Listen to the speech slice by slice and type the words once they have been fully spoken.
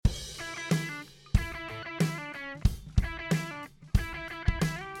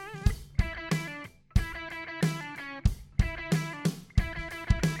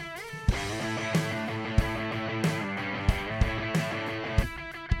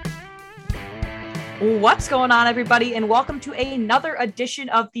What's going on, everybody, and welcome to another edition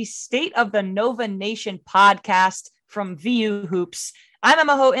of the State of the Nova Nation podcast from VU Hoops. I'm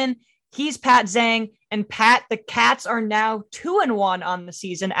Emma Houghton, he's Pat Zhang, and Pat, the Cats are now 2-1 on the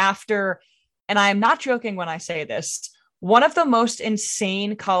season after, and I am not joking when I say this, one of the most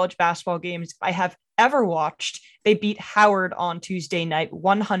insane college basketball games I have ever watched. They beat Howard on Tuesday night,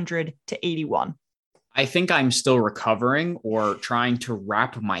 100-81. I think I'm still recovering or trying to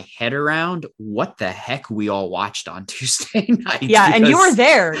wrap my head around what the heck we all watched on Tuesday night. Yeah, and you were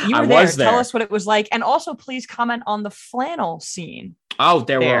there. I was there. Tell us what it was like. And also, please comment on the flannel scene. Oh,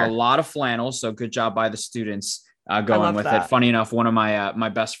 there were a lot of flannels. So good job by the students going with it. Funny enough, one of my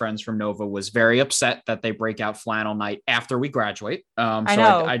best friends from Nova was very upset that they break out flannel night after we graduate.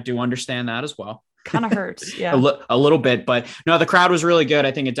 I do understand that as well. Kind of hurts. Yeah. a little bit, but no, the crowd was really good.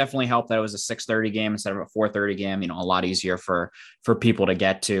 I think it definitely helped that it was a 6:30 game instead of a 4:30 game, a lot easier for people to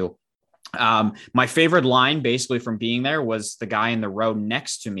get to. My favorite line basically from being there was the guy in the row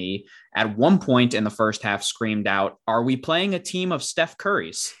next to me at one point in the first half screamed out, "Are we playing a team of Steph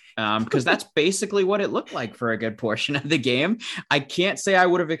Currys?" Because that's basically what it looked like for a good portion of the game. I can't say I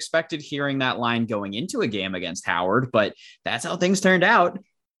would have expected hearing that line going into a game against Howard, but that's how things turned out.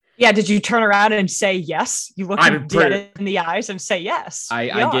 Yeah, did you turn around and say yes? You looked him dead in the eyes and say yes.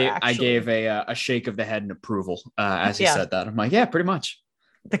 I gave a shake of the head in approval as he said that. I'm like, yeah, pretty much.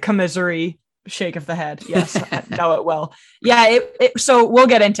 The commiserate shake of the head. Yes, know it well. Yeah, so we'll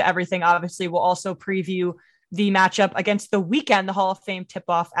get into everything. Obviously, we'll also preview the matchup against the weekend, the Hall of Fame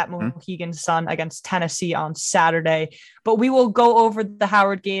tip-off at Mohegan Sun against Tennessee on Saturday. But we will go over the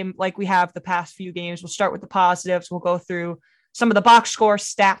Howard game like we have the past few games. We'll start with the positives. We'll go through some of the box score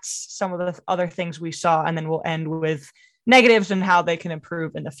stats, some of the other things we saw, and then we'll end with negatives and how they can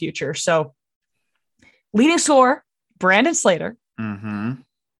improve in the future. So leading scorer, Brandon Slater.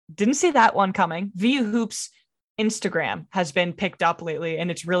 Didn't see that one coming. VU Hoops Instagram has been picked up lately,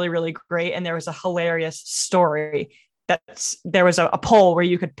 and it's really, really great. And there was a hilarious story there was a poll where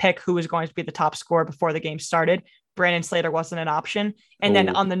you could pick who was going to be the top scorer before the game started. Brandon Slater wasn't an option. And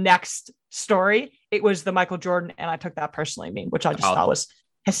then on the next story, it was the Michael Jordan. And I took that personally, which I just thought was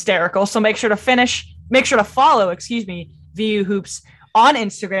hysterical. So make sure to follow, VU Hoops on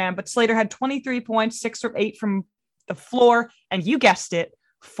Instagram. But Slater had 23 points, 6 for 8 from the floor. And you guessed it,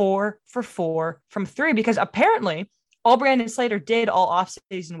 4 for 4 from 3, because apparently all Brandon Slater did all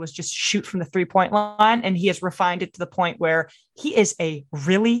offseason was just shoot from the 3-point line. And he has refined it to the point where he is a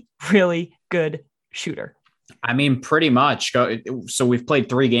really, really good shooter. I mean, pretty much. So we've played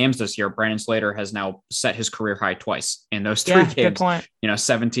 3 games this year. Brandon Slater has now set his career high twice in those 3 games. Good point.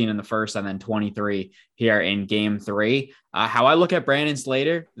 17 in the first and then 23 here in game 3. How I look at Brandon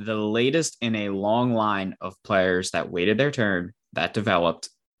Slater, the latest in a long line of players that waited their turn, that developed,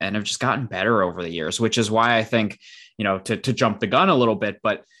 and have just gotten better over the years, which is why I think, to jump the gun a little bit,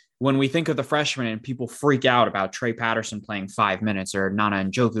 but when we think of the freshmen and people freak out about Trey Patterson playing 5 minutes or Nana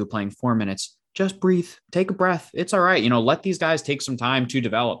Njoku playing 4 minutes, just breathe, take a breath. It's all right. Let these guys take some time to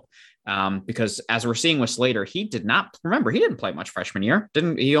develop. Because as we're seeing with Slater, he didn't play much freshman year.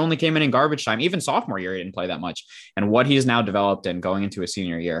 He only came in garbage time. Even sophomore year, he didn't play that much. And what he's now developed and going into his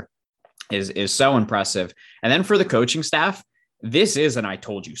senior year is so impressive. And then for the coaching staff, this is an I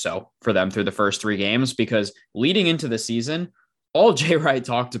told you so for them through the first 3 games, because leading into the season, all Jay Wright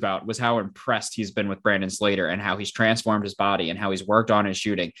talked about was how impressed he's been with Brandon Slater and how he's transformed his body and how he's worked on his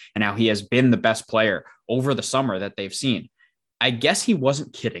shooting and how he has been the best player over the summer that they've seen. I guess he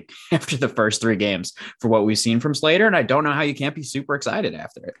wasn't kidding after the first 3 games for what we've seen from Slater. And I don't know how you can't be super excited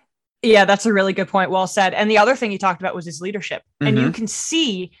after it. Yeah, that's a really good point. Well said. And the other thing he talked about was his leadership. And you can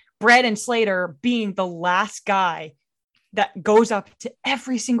see Brandon Slater being the last guy that goes up to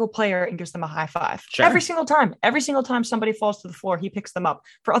every single player and gives them a high five. Sure. Every single time somebody falls to the floor, he picks them up.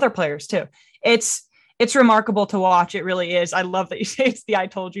 For other players too. It's remarkable to watch. It really is. I love that you say it's the I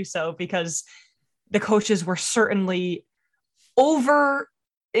told you so, because the coaches were certainly over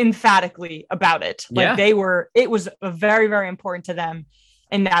emphatically about it. It was very, very important to them.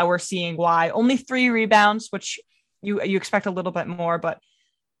 And now we're seeing why. Only 3 rebounds, which you expect a little bit more, but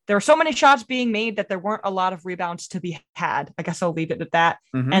there were so many shots being made that there weren't a lot of rebounds to be had. I guess I'll leave it at that.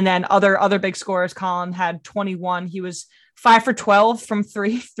 And then other big scorers, Colin had 21. He was 5 for 12 from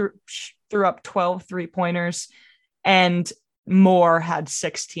 3, threw up 12 3-pointers, and Moore had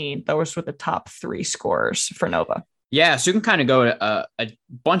 16. Those were the top 3 scorers for Nova. Yeah, so you can kind of go to a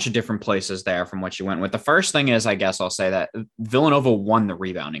bunch of different places there from what you went with. The first thing is, I guess I'll say that Villanova won the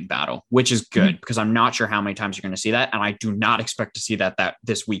rebounding battle, which is good because I'm not sure how many times you're going to see that. And I do not expect to see that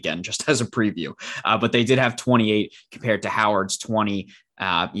this weekend, just as a preview. But they did have 28 compared to Howard's 20.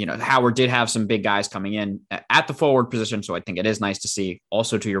 Howard did have some big guys coming in at the forward position. So I think it is nice to see.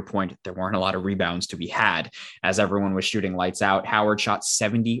 Also, to your point, there weren't a lot of rebounds to be had as everyone was shooting lights out. Howard shot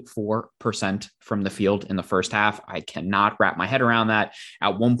 74% from the field in the first half. I cannot wrap my head around that.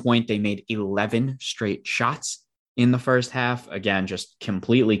 At one point, they made 11 straight shots in the first half. Again, just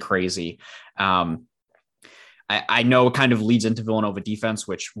completely crazy. I know it kind of leads into Villanova defense,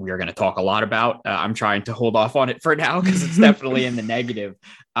 which we are going to talk a lot about. I'm trying to hold off on it for now because it's definitely in the negative.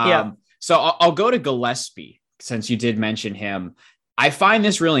 So I'll go to Gillespie since you did mention him. I find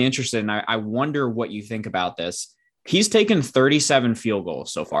this really interesting. I wonder what you think about this. He's taken 37 field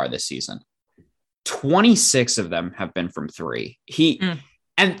goals so far this season. 26 of them have been from three.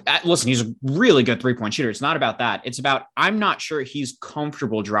 And listen, he's a really good three-point shooter. It's not about that. It's about, I'm not sure he's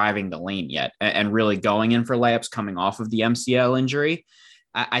comfortable driving the lane yet and really going in for layups coming off of the MCL injury.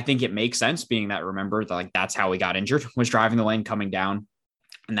 I think it makes sense being that, remember, that's how he got injured, was driving the lane coming down.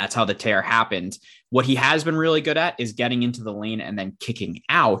 And that's how the tear happened. What he has been really good at is getting into the lane and then kicking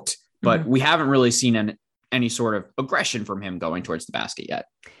out. But we haven't really seen any sort of aggression from him going towards the basket yet.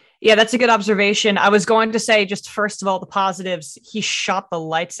 Yeah, that's a good observation. I was going to say, just first of all, the positives, he shot the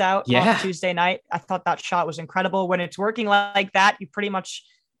lights out on Tuesday night. I thought that shot was incredible. When it's working like that, you pretty much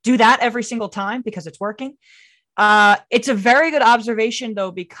do that every single time because it's working. It's a very good observation, though,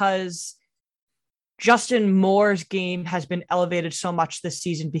 because Justin Moore's game has been elevated so much this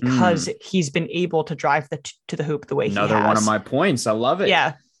season because he's been able to drive to the hoop the way he has. Another one of my points. I love it.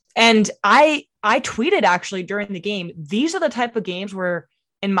 Yeah. And I tweeted actually during the game, these are the type of games where,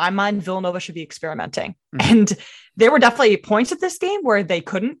 in my mind, Villanova should be experimenting. And there were definitely points of this game where they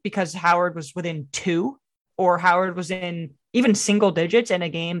couldn't because Howard was within 2 or Howard was in even single digits in a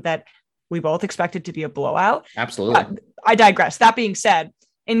game that we both expected to be a blowout. Absolutely. I digress. That being said,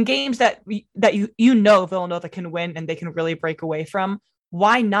 in games that Villanova can win and they can really break away from,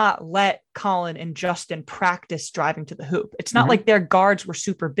 why not let Colin and Justin practice driving to the hoop? It's not like their guards were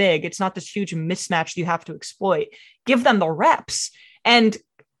super big. It's not this huge mismatch you have to exploit. Give them the reps. And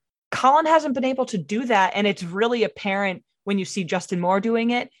Colin hasn't been able to do that. And it's really apparent when you see Justin Moore doing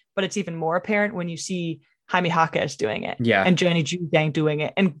it, but it's even more apparent when you see Jaime Jaquez doing it. Yeah. And Johnny Juzang doing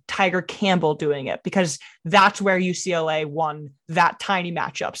it and Tiger Campbell doing it, because that's where UCLA won that tiny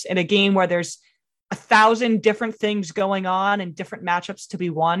matchups in a game where there's 1,000 different things going on and different matchups to be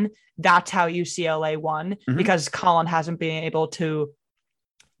won. That's how UCLA won because Colin hasn't been able to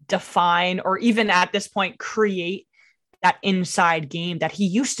define or even at this point create that inside game that he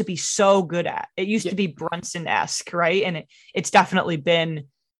used to be so good at. It used to be Brunson-esque, right? And it's definitely been,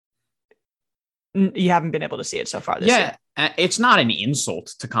 you haven't been able to see it so far this year. It's not an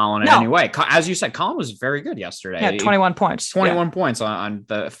insult to Colin in any way. As you said, Colin was very good yesterday. Yeah, 21 points. 21 points on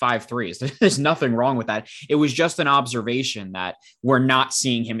the 5 threes. There's nothing wrong with that. It was just an observation that we're not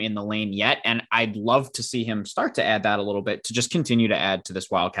seeing him in the lane yet. And I'd love to see him start to add that a little bit to just continue to add to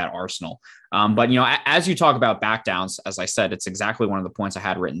this Wildcat arsenal. But, as you talk about back downs, as I said, it's exactly one of the points I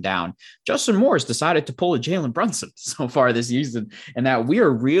had written down. Justin Moore's decided to pull a Jalen Brunson so far this season, and that we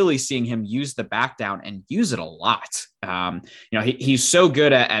are really seeing him use the back down and use it a lot. He's so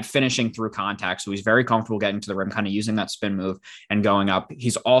good at finishing through contact. So he's very comfortable getting to the rim, kind of using that spin move and going up.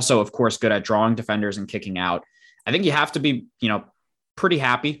 He's also, of course, good at drawing defenders and kicking out. I think you have to be, pretty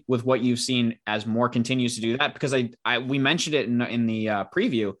happy with what you've seen as Moore continues to do that, because we mentioned it in the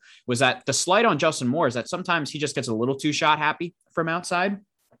preview, was that the slight on Justin Moore is that sometimes he just gets a little too shot happy from outside.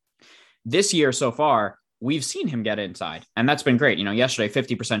 This year so far, we've seen him get inside, and that's been great. Yesterday,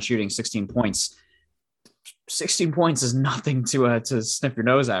 50% shooting, 16 points. 16 points is nothing to sniff your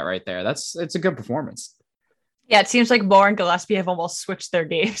nose at right there. It's a good performance. Yeah, it seems like Moore and Gillespie have almost switched their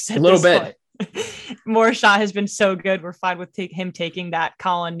games a little bit. Moore's shot has been so good. We're fine with him taking that.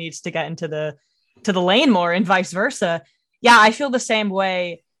 Colin needs to get into the lane more and vice versa. Yeah, I feel the same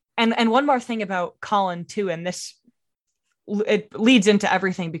way. And one more thing about Colin too, and it leads into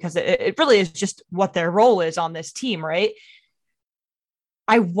everything because it really is just what their role is on this team, right?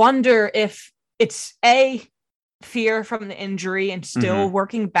 I wonder if it's fear from the injury and still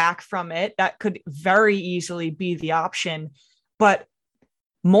working back from it. That could very easily be the option, but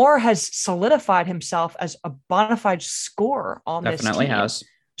Moore has solidified himself as a bona fide scorer on this team. Definitely has.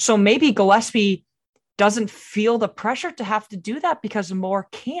 So maybe Gillespie doesn't feel the pressure to have to do that because Moore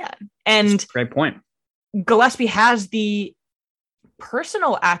can. And great point. Gillespie has the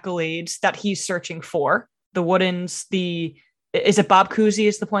personal accolades that he's searching for. The Woodens, is it Bob Cousy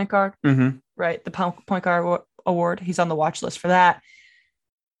is the point guard? Right. The point guard award. He's on the watch list for that.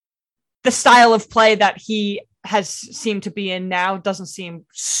 The style of play that he has seemed to be in now doesn't seem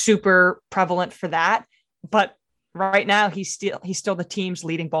super prevalent for that, but right now he's still the team's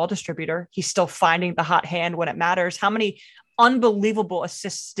leading ball distributor. He's still finding the hot hand when it matters. How many unbelievable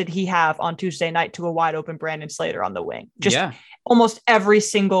assists did he have on Tuesday night to a wide open Brandon Slater on the wing? Just almost every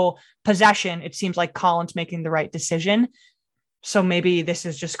single possession, it seems like Collins making the right decision. So maybe this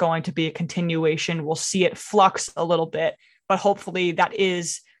is just going to be a continuation. We'll see it flux a little bit, but hopefully that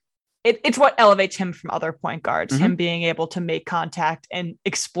is it's what elevates him from other point guards, him being able to make contact and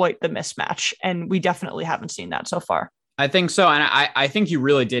exploit the mismatch. And we definitely haven't seen that so far. I think so. And I think you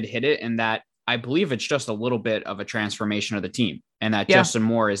really did hit it in that I believe it's just a little bit of a transformation of the team, and that Justin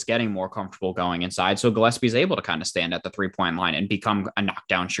Moore is getting more comfortable going inside. So Gillespie is able to kind of stand at the 3-point line and become a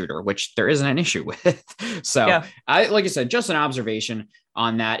knockdown shooter, which there isn't an issue with. So like I said, just an observation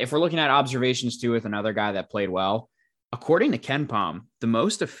on that. If we're looking at observations too, with another guy that played well, according to KenPom, the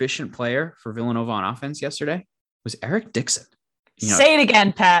most efficient player for Villanova on offense yesterday was Eric Dixon. Say it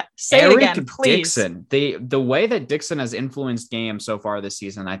again, Pat. Say it again, please. Dixon. The way that Dixon has influenced games so far this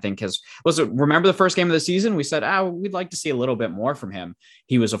season, I think remember the first game of the season? We said, we'd like to see a little bit more from him.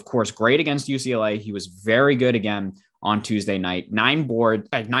 He was, of course, great against UCLA. He was very good again on Tuesday night. 9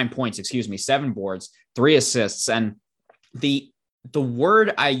 points, 7 boards, 3 assists. And the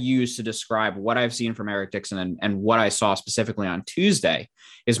word I use to describe what I've seen from Eric Dixon and what I saw specifically on Tuesday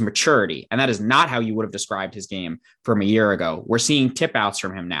is maturity. And that is not how you would have described his game from a year ago. We're seeing tip outs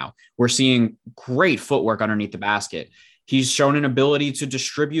from him now. We're seeing great footwork underneath the basket. He's shown an ability to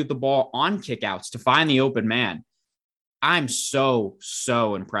distribute the ball on kickouts to find the open man. I'm so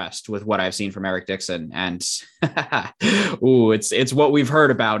impressed with what I've seen from Eric Dixon. And it's what we've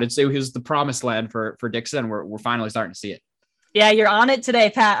heard about. It was the promised land for Dixon. We're finally starting to see it. Yeah, you're on it today,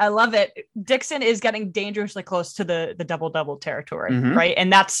 Pat. I love it. Dixon is getting dangerously close to the double-double territory, right?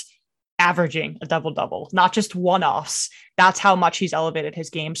 And that's averaging a double-double, not just one-offs. That's how much he's elevated his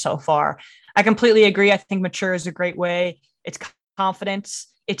game so far. I completely agree. I think mature is a great way. It's confidence.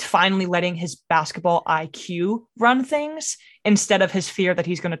 It's finally letting his basketball IQ run things instead of his fear that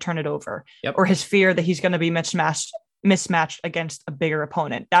he's going to turn it over or his fear that he's going to be mismatched against a bigger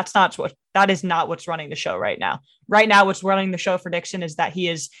opponent. That is not what's running the show right now. Right now, what's running the show for Dixon is that he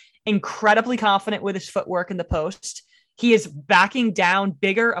is incredibly confident with his footwork in the post. He is backing down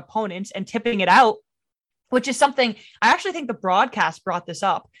bigger opponents and tipping it out, which is something I actually think the broadcast brought this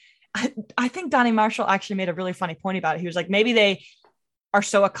up. I think Donnie Marshall actually made a really funny point about it. He was like, maybe they are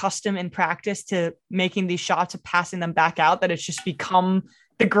so accustomed in practice to making these shots and passing them back out that it's just become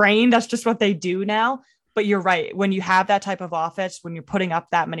the grain. That's just what they do now. But you're right. When you have that type of offense, when you're putting up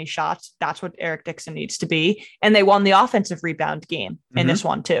that many shots, that's what Eric Dixon needs to be. And they won the offensive rebound game in this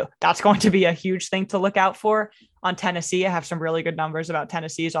one too. That's going to be a huge thing to look out for on Tennessee. I have some really good numbers about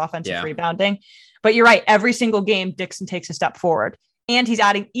Tennessee's offensive rebounding. But you're right. Every single game, Dixon takes a step forward. And he's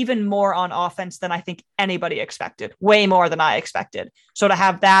adding even more on offense than I think anybody expected. Way more than I expected. So to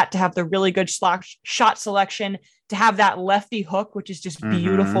have that, to have the really good shot selection, to have that lefty hook, which is just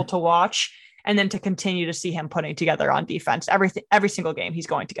beautiful to watch. And then to continue to see him putting together on defense, every single game, he's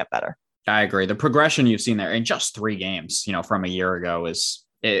going to get better. I agree. The progression you've seen there in just 3 games, from a year ago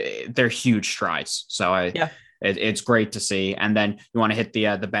they're huge strides. So it's great to see. And then you want to hit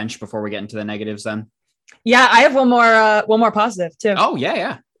the bench before we get into the negatives then? Yeah, I have one more positive too. Oh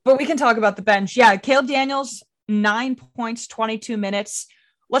yeah. But we can talk about the bench. Yeah. Caleb Daniels, 9 points, 22 minutes.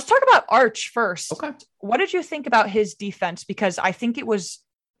 Let's talk about Arch first. Okay. What did you think about his defense? Because I think it was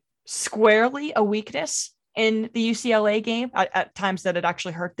squarely a weakness in the UCLA game at times that it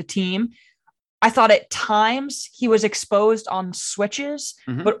actually hurt the team. I thought at times he was exposed on switches,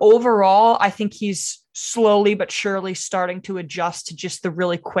 but overall, I think he's slowly but surely starting to adjust to just the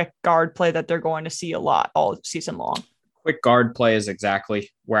really quick guard play that they're going to see a lot all season long. Quick guard play is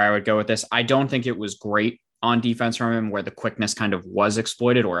exactly where I would go with this. I don't think it was great on defense from him where the quickness kind of was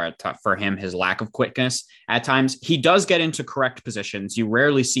exploited, or for him, his lack of quickness at times. He does get into correct positions. You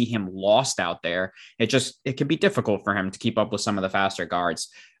rarely see him lost out there. It can be difficult for him to keep up with some of the faster guards.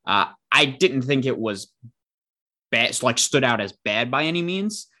 I didn't think it was bad, stood out as bad by any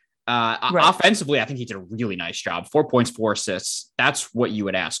means. Offensively, I think he did a really nice job. 4 points, 4 assists. That's what you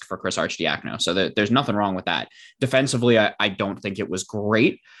would ask for Chris Arcidiacono. So there's nothing wrong with that. Defensively, I don't think it was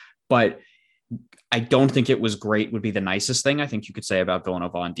great, but I don't think it was great would be the nicest thing I think you could say about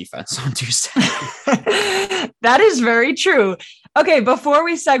Villanova on defense on Tuesday. That is very true. Okay, before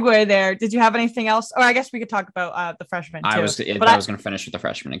we segue there, did you have anything else? Or I guess we could talk about the freshmen too. I was going to finish with the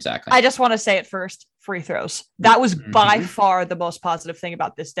freshmen, exactly. I just want to say it first, free throws. That was by far the most positive thing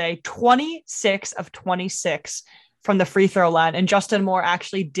about this day. 26 of 26 from the free throw line. And Justin Moore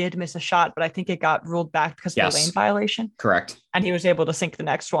actually did miss a shot, but I think it got ruled back because of the lane violation. Correct. And he was able to sink the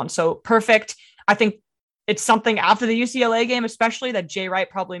next one. So perfect. I think it's something after the UCLA game, especially, that Jay Wright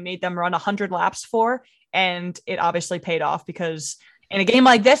probably made them run 100 laps for. And it obviously paid off, because in a game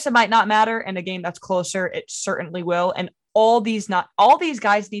like this, it might not matter. In a game that's closer, it certainly will. And all these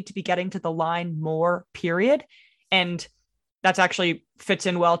guys need to be getting to the line more, period. And that's actually fits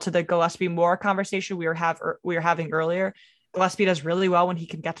in well to the Gillespie Moore conversation we were having earlier. Gillespie does really well when he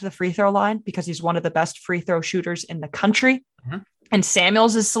can get to the free throw line, because he's one of the best free throw shooters in the country. Mm-hmm. And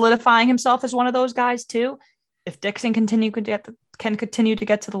Samuels is solidifying himself as one of those guys too. If Dixon can continue to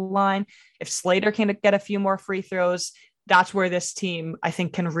get to the line, if Slater can get a few more free throws, that's where this team, I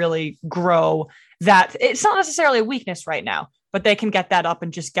think, can really grow. That it's not necessarily a weakness right now, but they can get that up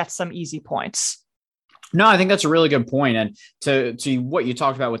and just get some easy points. No, I think that's a really good point. And to what you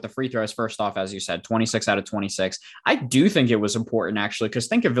talked about with the free throws, first off, as you said, 26 out of 26. I do think it was important, actually, because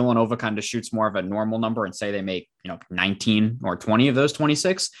think if Villanova kind of shoots more of a normal number and say they make, 19 or 20 of those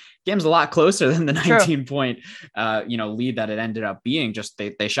 26, game's a lot closer than the 19 point, lead that it ended up being. Just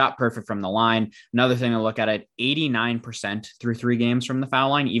they shot perfect from the line. Another thing to look at it, 89% through 3 games from the foul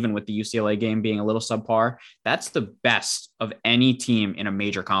line, even with the UCLA game being a little subpar. That's the best of any team in a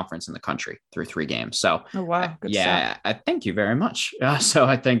major conference in the country through 3 games. So, oh, wow. Good yeah, I thank you very much. So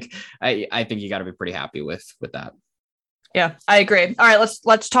I think you got to be pretty happy with that. Yeah, I agree. All right,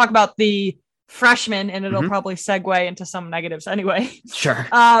 let's talk about the freshman, and it'll probably segue into some negatives anyway. Sure.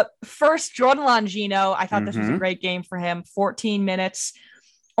 First, Jordan Longino. I thought this was a great game for him. 14 minutes,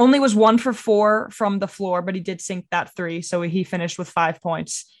 only was 1 for 4 from the floor, but he did sink that 3. So he finished with 5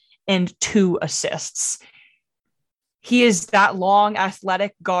 points and 2 assists. He is that long,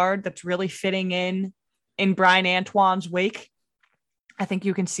 athletic guard that's really fitting in Brian Antoine's wake. I think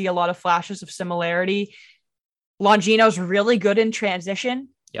you can see a lot of flashes of similarity. Longino's really good in transition.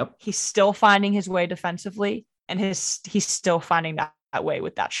 Yep. He's still finding his way defensively, and he's still finding that way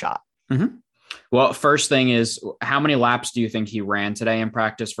with that shot. Mm-hmm. Well, first thing is, how many laps do you think he ran today in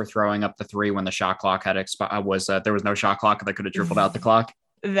practice for throwing up the 3 when the shot clock had expired? There was no shot clock that could have tripled out the clock?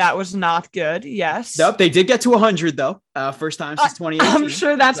 That was not good. Yes. Nope. They did get to 100 though. First time since 2018. I'm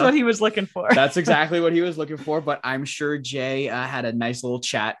sure that's what he was looking for. That's exactly what he was looking for. But I'm sure Jay had a nice little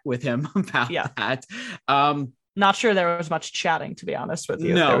chat with him about that. Not sure there was much chatting, to be honest with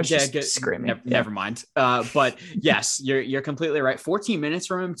you. No, there was just screaming. Never mind. But yes, you're completely right. 14 minutes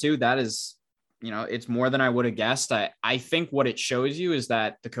from him too. That is, it's more than I would have guessed. I think what it shows you is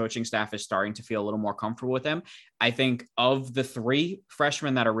that the coaching staff is starting to feel a little more comfortable with him. I think of the 3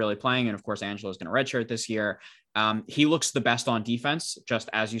 freshmen that are really playing, and of course, Angelo's going to redshirt this year, he looks the best on defense, just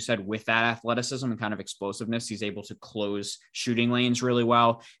as you said, with that athleticism and kind of explosiveness. He's able to close shooting lanes really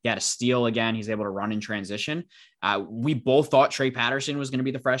well. He had a steal again. He's able to run in transition. We both thought Trey Patterson was going to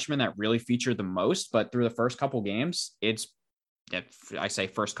be the freshman that really featured the most, but through the first couple games, I say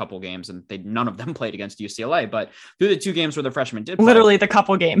first couple games, and none of them played against UCLA, but through the 2 games where the freshmen did play, literally the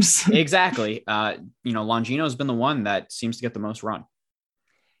couple games. Exactly. Longino's been the one that seems to get the most run.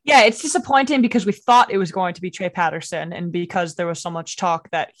 Yeah, it's disappointing because we thought it was going to be Trey Patterson, and because there was so much talk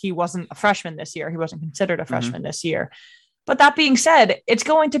that he wasn't a freshman this year, he wasn't considered a freshman this year. But that being said, it's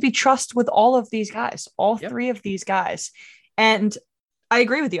going to be trust with all of these guys, all 3 of these guys. And I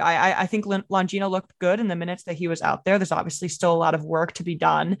agree with you. I think Longino looked good in the minutes that he was out there. There's obviously still a lot of work to be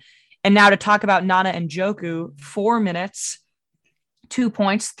done. And now to talk about Nana Njoku, 4 minutes, 2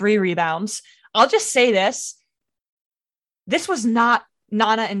 points, 3 rebounds. I'll just say this. This was not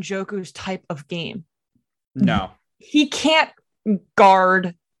Nana Njoku's type of game. No. He can't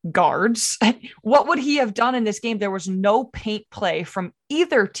guard guards. What would he have done in this game? There was no paint play from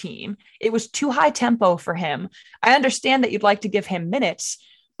either team. It was too high tempo for him. I understand that you'd like to give him minutes,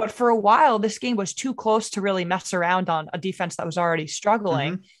 but for a while, this game was too close to really mess around on a defense that was already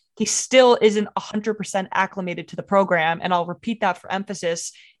struggling. He still isn't 100% acclimated to the program. And I'll repeat that for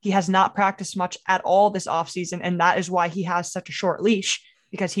emphasis. He has not practiced much at all this offseason. And that is why he has such a short leash,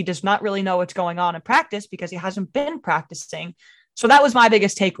 because he does not really know what's going on in practice because he hasn't been practicing. So that was my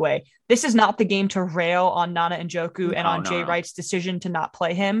biggest takeaway. This is not the game to rail on Nana Njoku and on Jay Wright's decision to not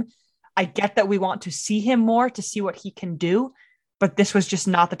play him. I get that we want to see him more to see what he can do, but this was just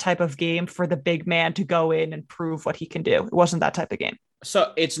not the type of game for the big man to go in and prove what he can do. It wasn't that type of game.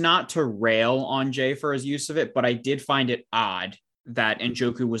 So it's not to rail on Jay for his use of it, but I did find it odd that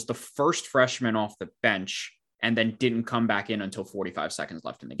Njoku was the first freshman off the bench and then didn't come back in until 45 seconds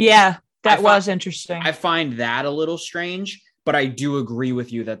left in the game. Yeah, that was interesting. I find that a little strange. But I do agree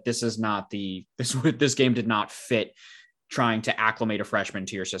with you that this is not this game did not fit trying to acclimate a freshman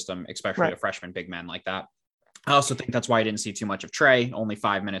to your system, especially a freshman big man like that. I also think that's why I didn't see too much of Trey, only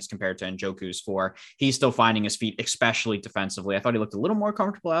 5 minutes compared to Njoku's 4. He's still finding his feet, especially defensively. I thought he looked a little more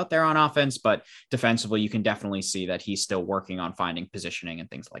comfortable out there on offense, but defensively, you can definitely see that he's still working on finding positioning and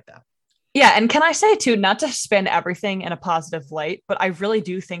things like that. Yeah. And can I say too, not to spin everything in a positive light, but I really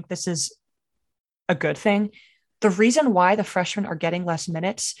do think this is a good thing. The reason why the freshmen are getting less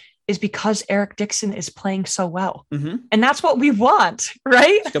minutes is because Eric Dixon is playing so well. Mm-hmm. And that's what we want,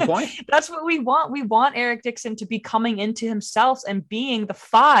 right? Good point. That's what we want. We want Eric Dixon to be coming into himself and being the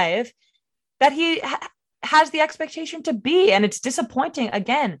 5 that he has the expectation to be. And it's disappointing,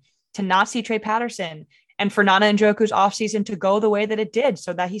 again, to not see Trey Patterson and for Nana Njoku's offseason to go the way that it did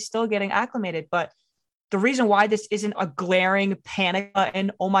so that he's still getting acclimated. But the reason why this isn't a glaring panic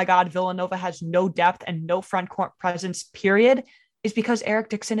button, oh my God, Villanova has no depth and no front court presence, period, is because Eric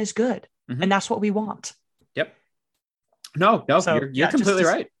Dixon is good. Mm-hmm. And that's what we want. Yep. No, so, you're completely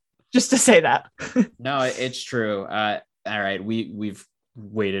right. Just to say that. No, it's true. All right. We've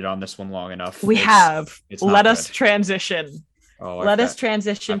waited on this one long enough. We have. Let us transition. Let us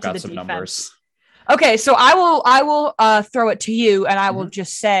transition to the defense. Numbers. Okay. So I will throw it to you, and I will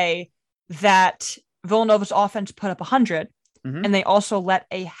just say that Villanova's offense put up 100, and they also let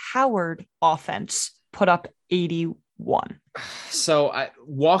a Howard offense put up 81. So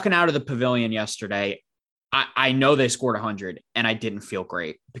walking out of the pavilion yesterday, I know they scored 100, and I didn't feel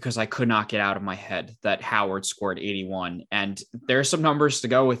great because I could not get out of my head that Howard scored 81. And there's some numbers to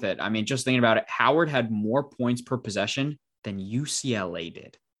go with it. I mean, just thinking about it, Howard had more points per possession than UCLA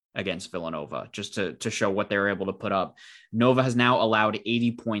did against Villanova, just to show what they were able to put up. Nova has now allowed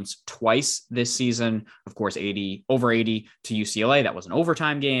 80 points twice this season. Of course, over 80 to UCLA. That was an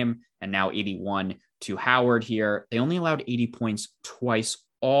overtime game, and now 81 to Howard here. They only allowed 80 points twice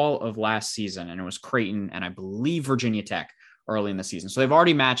all of last season, and it was Creighton and I believe Virginia Tech early in the season. So they've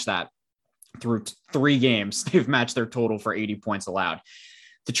already matched that through 3 games. They've matched their total for 80 points allowed.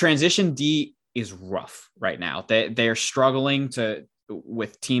 The transition D is rough right now. They are struggling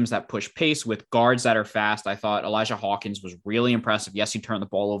with teams that push pace, with guards that are fast. I thought Elijah Hawkins was really impressive. Yes, he turned the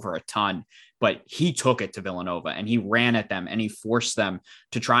ball over a ton, but he took it to Villanova and he ran at them and he forced them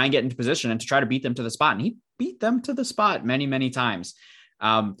to try and get into position and to try to beat them to the spot. And he beat them to the spot many, many times.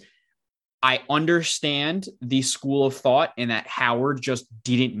 I understand the school of thought in that Howard just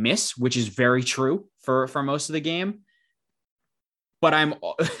didn't miss, which is very true for most of the game. But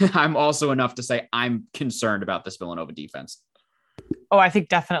I'm also enough to say I'm concerned about this Villanova defense. Oh, I think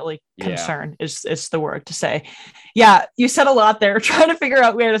definitely concern is the word to say. Yeah, you said a lot there, trying to figure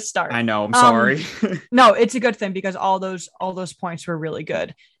out where to start. I know. I'm sorry. No, it's a good thing because all those points were really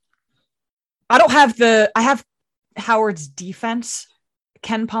good. I have Howard's defense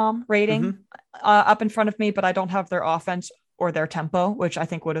KenPom rating up in front of me, but I don't have their offense or their tempo, which I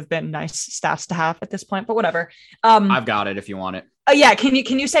think would have been nice stats to have at this point, but whatever. I've got it if you want it. Yeah. Can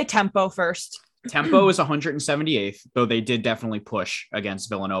you say tempo first? Tempo is 178th, though they did definitely push against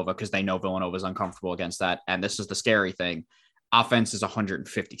Villanova because they know Villanova is uncomfortable against that. And this is the scary thing. Offense is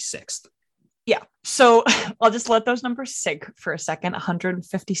 156th. Yeah. So I'll just let those numbers sink for a second.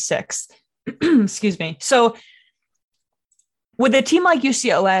 156. Excuse me. So with a team like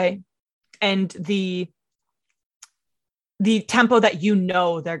UCLA and the tempo that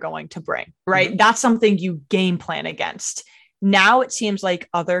they're going to bring, right? That's something you game plan against. Now it seems like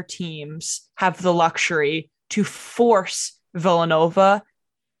other teams have the luxury to force Villanova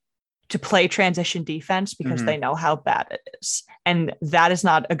to play transition defense because they know how bad it is. And that is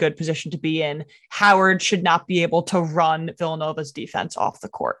not a good position to be in. Howard should not be able to run Villanova's defense off the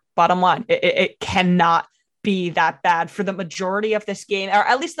court. Bottom line, it cannot be that bad for the majority of this game, or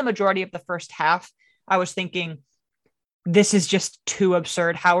at least the majority of the first half. I was thinking, this is just too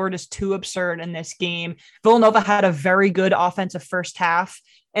absurd. Howard is too absurd in this game. Villanova had a very good offensive first half,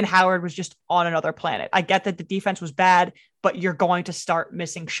 and Howard was just on another planet. I get that the defense was bad, but you're going to start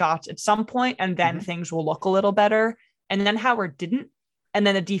missing shots at some point, and then things will look a little better. And then Howard didn't, and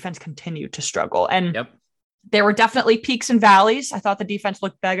then the defense continued to struggle. And there were definitely peaks and valleys. I thought the defense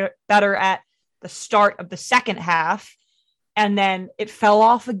looked better at the start of the second half, and then it fell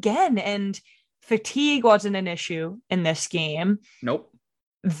off again. And fatigue wasn't an issue in this game. Nope.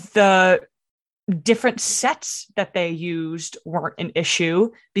 The different sets that they used weren't an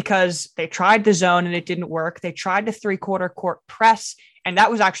issue because they tried the zone and it didn't work. They tried the 3/4 court press, and that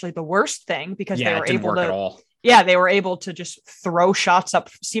was actually the worst thing because they were able to. Yeah, they were able to just throw shots up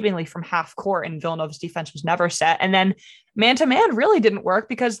seemingly from half court, and Villanova's defense was never set. And then man-to-man really didn't work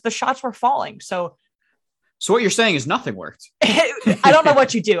because the shots were falling. So what you're saying is nothing worked. I don't know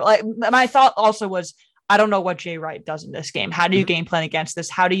what you do. Like, my thought also was, I don't know what Jay Wright does in this game. How do you game plan against this?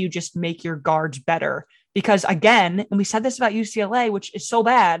 How do you just make your guards better because again, and we said this about UCLA, which is so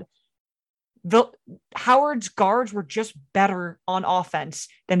bad, Howard's guards were just better on offense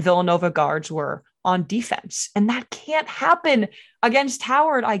than Villanova guards were on defense. And that can't happen against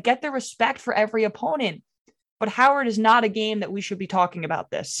Howard. I get the respect for every opponent, but Howard is not a game that we should be talking about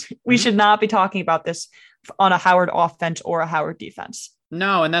this. We should not be talking about this on a Howard offense or a Howard defense.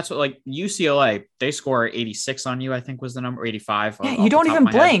 No, and that's what, like, UCLA, they score 86 on you, I think was the number, 85. Yeah, you don't even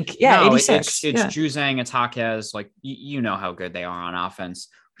blink. Yeah, no, 86. It's Juzang, it's Jaquez. Like, you know how good they are on offense.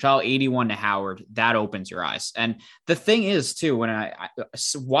 Child 81 to Howard, that opens your eyes. And the thing is, too, when I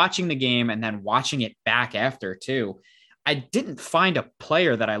watching the game and then watching it back after, too, I didn't find a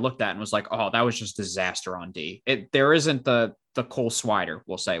player that I looked at and was like, oh, that was just disaster on D. There isn't the Cole Swider,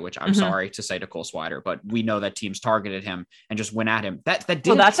 we'll say, which I'm sorry to say to Cole Swider, but we know that teams targeted him and just went at him. That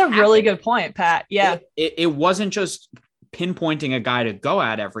didn't that's happen. A really good point, Pat. Yeah. It wasn't just pinpointing a guy to go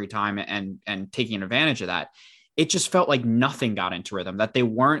at every time and taking advantage of that. It just felt like nothing got into rhythm, that they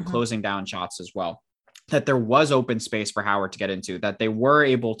weren't closing down shots as well, that there was open space for Howard to get into, that they were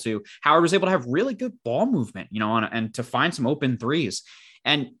able to, Howard was able to have really good ball movement, and to find some open threes.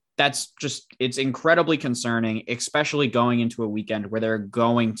 And that's just, it's incredibly concerning, especially going into a weekend where they're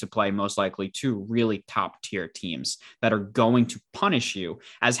going to play most likely two really top tier teams that are going to punish you,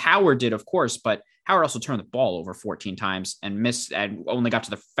 as Howard did, of course, but Howard also turned the ball over 14 times and missed and only got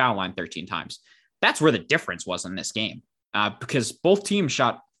to the foul line 13 times. That's where the difference was in this game, because both teams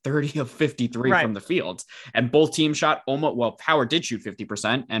shot 30 of 53 from the field, and both teams shot almost, well, Howard did shoot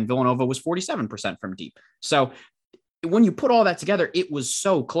 50% and Villanova was 47% from deep. So when you put all that together, it was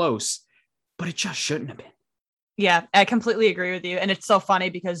so close, but it just shouldn't have been. Yeah, I completely agree with you. And it's so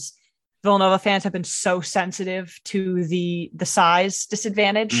funny because Villanova fans have been so sensitive to the size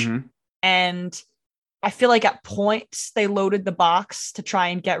disadvantage. And I feel like at points they loaded the box to try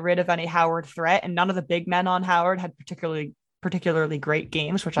and get rid of any Howard threat, and none of the big men on Howard had particularly great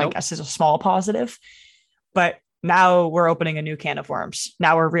games, which I guess is a small positive. But now we're opening a new can of worms.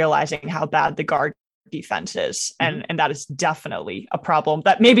 Now we're realizing how bad the guard defense is, and that is definitely a problem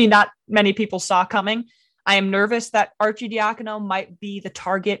that maybe not many people saw coming. I am nervous that Arcidiacono might be the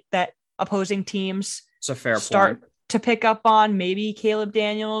target that opposing teams start to pick up on, maybe Caleb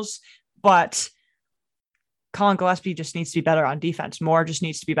Daniels, but Colin Gillespie just needs to be better on defense. Moore just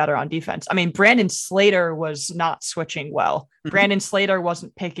needs to be better on defense. I mean, Brandon Slater was not switching well. Brandon Slater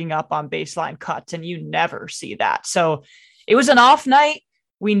wasn't picking up on baseline cuts, and you never see that. So it was an off night.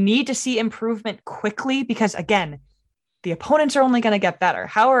 We need to see improvement quickly because, again, the opponents are only going to get better.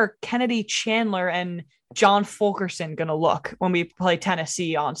 How are Kennedy Chandler and John Fulkerson going to look when we play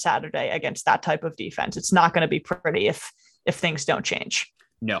Tennessee on Saturday against that type of defense? It's not going to be pretty if things don't change.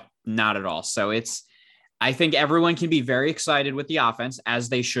 No, not at all. So I think everyone can be very excited with the offense, as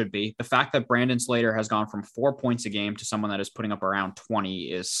they should be. The fact that Brandon Slater has gone from 4 points a game to someone that is putting up around 20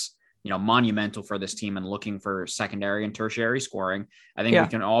 is, monumental for this team and looking for secondary and tertiary scoring. I think we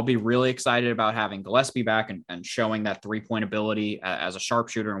can all be really excited about having Gillespie back and showing that 3-point ability as a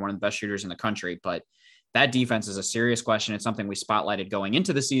sharpshooter and one of the best shooters in the country. But that defense is a serious question. It's something we spotlighted going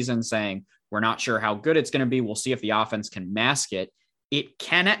into the season, saying we're not sure how good it's going to be. We'll see if the offense can mask it. It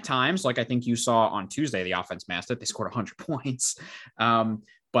can at times, like I think you saw on Tuesday, the offense masked it. They scored 100 points.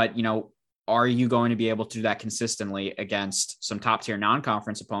 But, are you going to be able to do that consistently against some top tier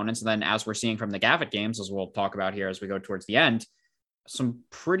non-conference opponents? And then, as we're seeing from the Gavitt games, as we'll talk about here as we go towards the end, some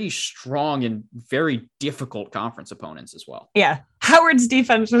pretty strong and very difficult conference opponents as well. Yeah. Howard's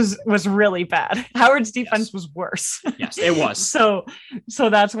defense was really bad. Howard's defense was worse. Yes, it was. So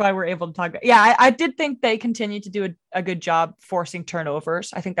that's why we're able to talk about. Yeah, I did think they continued to do a good job forcing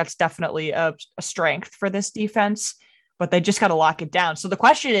turnovers. I think that's definitely a strength for this defense, but they just got to lock it down. So the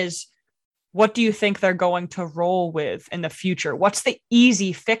question is, what do you think they're going to roll with in the future? What's the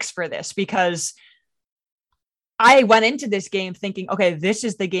easy fix for this? Because I went into this game thinking, okay, this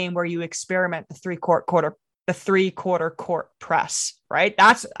is the game where you experiment the three-quarter court press, right?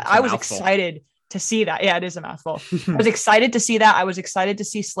 I was excited to see that. Yeah, it is a mouthful. I was excited to see that. I was excited to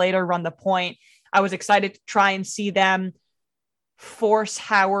see Slater run the point. I was excited to try and see them force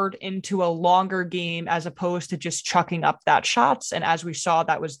Howard into a longer game as opposed to just chucking up that shots. And as we saw,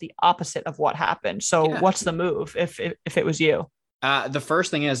 that was the opposite of what happened. So what's the move if it was you? The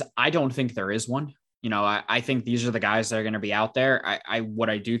first thing is, I don't think there is one. I think these are the guys that are going to be out there. What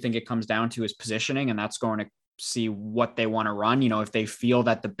I do think it comes down to is positioning, and that's going to see what they want to run. If they feel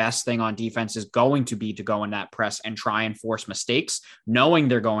that the best thing on defense is going to be to go in that press and try and force mistakes, knowing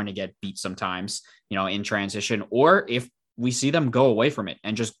they're going to get beat sometimes, in transition, or if we see them go away from it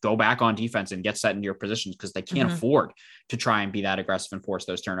and just go back on defense and get set into your positions because they can't afford to try and be that aggressive and force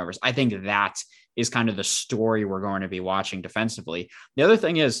those turnovers. I think that is kind of the story we're going to be watching defensively. The other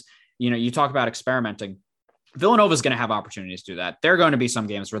thing is, you talk about experimenting. Villanova is going to have opportunities to do that. There are going to be some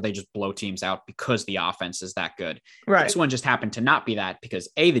games where they just blow teams out because the offense is that good. Right. This one just happened to not be that because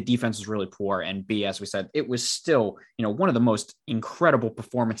A, the defense was really poor, and B, as we said, it was still, one of the most incredible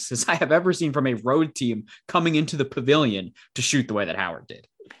performances I have ever seen from a road team coming into the pavilion to shoot the way that Howard did.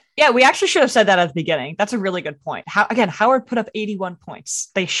 Yeah, we actually should have said that at the beginning. That's a really good point. Howard put up 81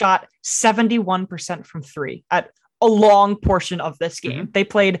 points. They shot 71% from three at a long portion of this game. They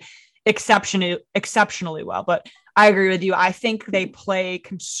played exceptionally well, but I agree with you. I think they play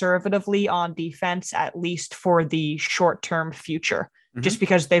conservatively on defense, at least for the short-term future, just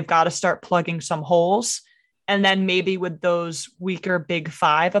because they've got to start plugging some holes. And then maybe with those weaker Big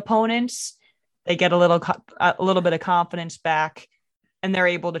Five opponents, they get a little bit of confidence back and they're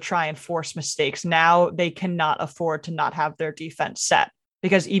able to try and force mistakes. Now they cannot afford to not have their defense set,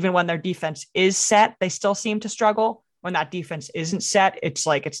 because even when their defense is set, they still seem to struggle. When that defense isn't set, it's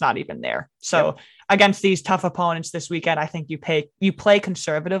like it's not even there. So against these tough opponents this weekend, I think you play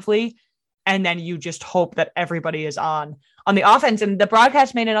conservatively, and then you just hope that everybody is on the offense. And the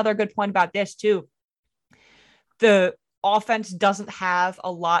broadcast made another good point about this too. The offense doesn't have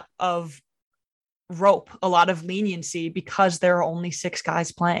a lot of rope, a lot of leniency, because there are only 6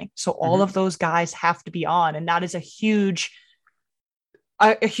 guys playing. So all of those guys have to be on, and that is a huge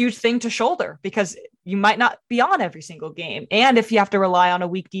thing to shoulder, because you might not be on every single game. And if you have to rely on a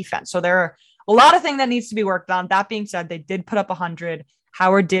weak defense. So there are a lot of things that needs to be worked on. That being said, they did put up 100.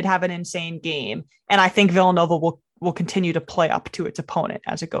 Howard did have an insane game. And I think Villanova will continue to play up to its opponent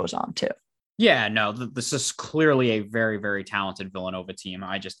as it goes on too. Yeah, no, this is clearly a very, very talented Villanova team.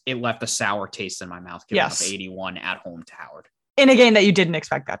 It left a sour taste in my mouth giving up 81 at home to Howard. In a game that you didn't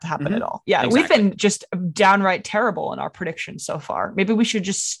expect that to happen at all. Yeah, exactly. We've been just downright terrible in our predictions so far. Maybe we should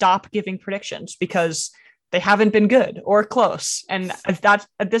just stop giving predictions because they haven't been good or close. And if that's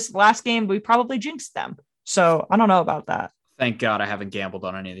at this last game, we probably jinxed them. So I don't know about that. Thank God I haven't gambled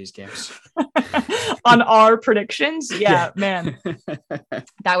on any of these games. On our predictions? Yeah, man.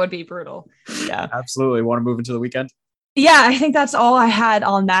 That would be brutal. Yeah. Absolutely. Want to move into the weekend? Yeah, I think that's all I had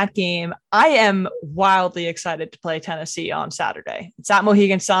on that game. I am wildly excited to play Tennessee on Saturday. It's at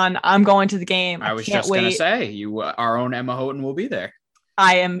Mohegan Sun. I'm going to the game. I was just going to say, our own Emma Houghton will be there.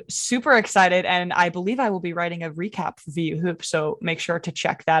 I am super excited, and I believe I will be writing a recap for VU Hoop, so make sure to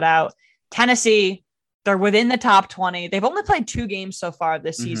check that out. Tennessee, they're within the top 20. They've only played 2 games so far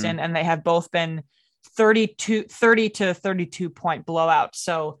this season, and they have both been 30 to 32 point blowouts.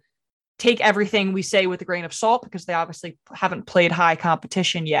 So take everything we say with a grain of salt, because they obviously haven't played high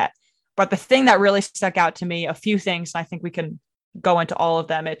competition yet. But the thing that really stuck out to me, a few things, and I think we can go into all of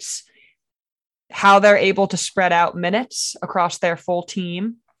them. It's how they're able to spread out minutes across their full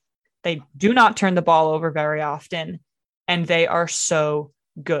team. They do not turn the ball over very often, and they are so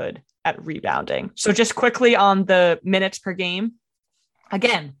good at rebounding. So just quickly on the minutes per game.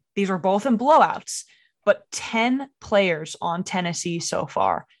 Again, these were both in blowouts, but 10 players on Tennessee so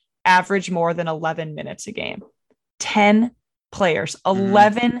far average more than 11 minutes a game. 10 players,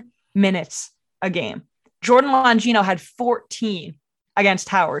 11 minutes a game. Jordan Longino had 14 against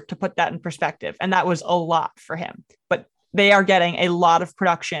Howard, to put that in perspective. And that was a lot for him. But they are getting a lot of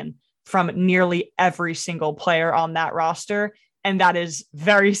production from nearly every single player on that roster. And that is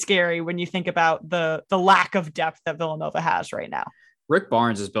very scary when you think about the lack of depth that Villanova has right now. Rick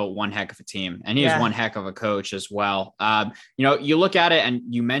Barnes has built one heck of a team, and he is one heck of a coach as well. You look at it and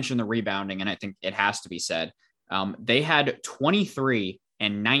you mentioned the rebounding, and I think it has to be said. They had 23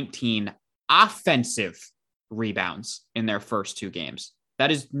 and 19 offensive rebounds in their first 2 games. That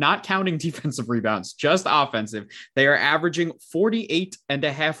is not counting defensive rebounds, just offensive. They are averaging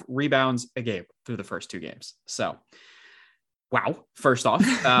 48.5 rebounds a game through the first 2 games. So, wow. First off,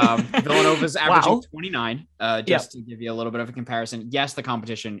 Villanova's averaging 29, just to give you a little bit of a comparison. Yes, the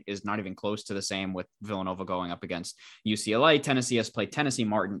competition is not even close to the same, with Villanova going up against UCLA. Tennessee has played Tennessee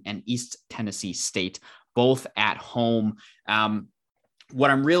Martin and East Tennessee State, both at home. What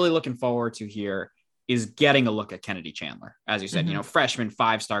I'm really looking forward to here is getting a look at Kennedy Chandler. As you said, freshman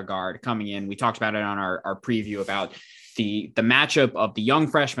 5-star guard coming in. We talked about it on our preview about the matchup of the young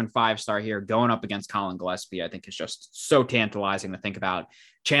freshman 5-star here going up against Colin Gillespie. I think is just so tantalizing to think about.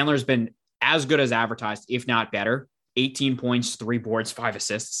 Chandler's been as good as advertised, if not better. 18 points, 3 boards, 5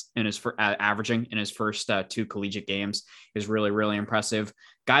 assists in his averaging in his first 2 collegiate games is really, really impressive.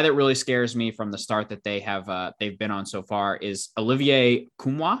 Guy that really scares me from the start that they've been on so far is Olivier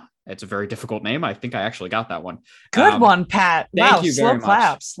Kumwa. It's a very difficult name. I think I actually got that one. Good one, Pat. Thank you very slow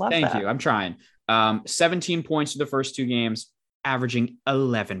claps. much. Thank you. I'm trying. 17 points to the first 2 games, averaging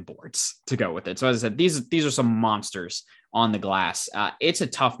 11 boards to go with it. So as I said, these are some monsters on the glass. It's a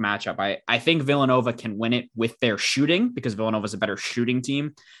tough matchup. I think Villanova can win it with their shooting because Villanova is a better shooting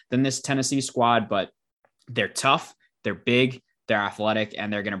team than this Tennessee squad, but they're tough, they're big, they're athletic,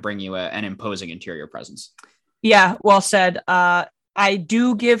 and they're going to bring you an imposing interior presence. Yeah, well said. I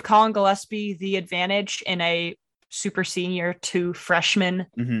do give Colin Gillespie the advantage in a super senior to freshman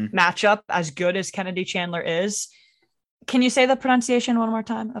matchup, as good as Kennedy Chandler is. Can you say the pronunciation one more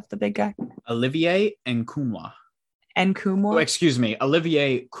time of the big guy? Olivier Nkamhoua. Nkamhoua? Oh, excuse me.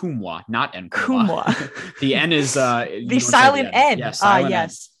 Olivier Nkamhoua, not Nkamhoua. The N is the silent N. Yes. Silent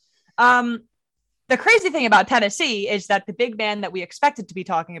yes. N. The crazy thing about Tennessee is that the big man that we expected to be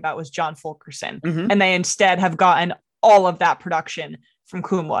talking about was John Fulkerson, and they instead have gotten all of that production from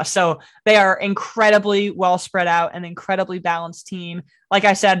Nkamhoua. So they are incredibly well spread out, an incredibly balanced team. Like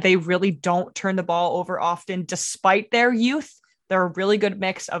I said, they really don't turn the ball over often, despite their youth. They're a really good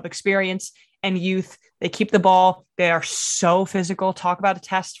mix of experience and youth. They keep the ball. They are so physical. Talk about a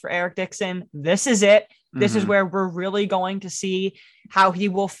test for Eric Dixon. This is it. This is where we're really going to see how he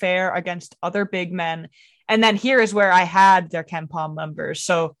will fare against other big men. And then here is where I had their KenPom numbers.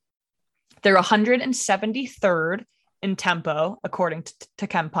 So they're 173rd in tempo, according to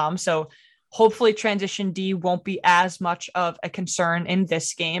KenPom. So hopefully transition D won't be as much of a concern in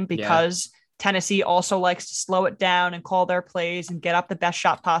this game because Tennessee also likes to slow it down and call their plays and get up the best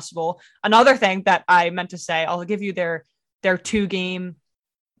shot possible. Another thing that I meant to say, I'll give you their 2-game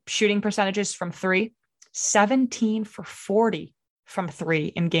shooting percentages from 3. 17 for 40 from 3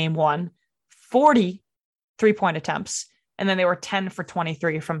 in game 1, 40 3-point attempts. And then they were 10 for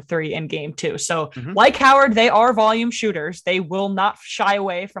 23 from 3 in game 2. So like Howard, they are volume shooters. They will not shy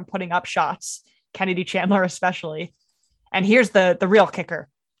away from putting up shots, Kennedy Chandler especially. And here's the real kicker.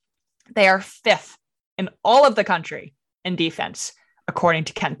 They are 5th in all of the country in defense, according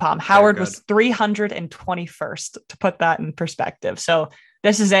to KenPom. Howard was 321st, to put that in perspective. So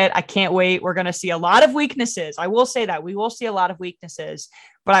this is it. I can't wait. We're going to see a lot of weaknesses. I will say that we will see a lot of weaknesses,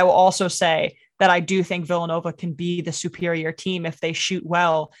 but I will also say that I do think Villanova can be the superior team if they shoot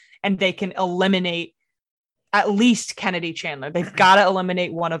well and they can eliminate at least Kennedy Chandler. They've got to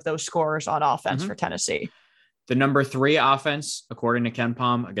eliminate one of those scorers on offense for Tennessee. The number 3 offense, according to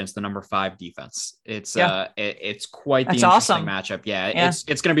KenPom, against the number 5 defense. It's it's quite the interesting matchup.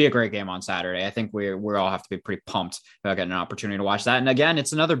 It's going to be a great game on Saturday. I think we all have to be pretty pumped about getting an opportunity to watch that. And again,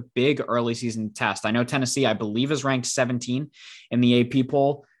 it's another big early season test. I know Tennessee, I believe, is ranked 17 in the AP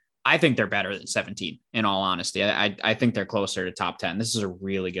poll. I think they're better than 17, in all honesty. I think they're closer to top 10. This is a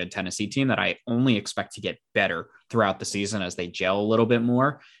really good Tennessee team that I only expect to get better throughout the season as they gel a little bit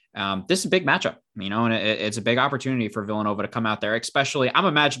more. This is a big matchup, and it's a big opportunity for Villanova to come out there, especially I'm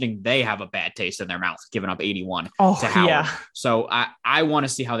imagining they have a bad taste in their mouth, giving up 81 to Howard. Yeah. So I want to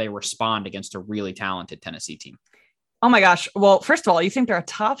see how they respond against a really talented Tennessee team. Oh my gosh. Well, first of all, you think they're a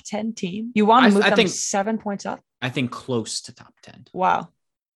top 10 team? You want to move them 7 points up? I think close to top 10. Wow.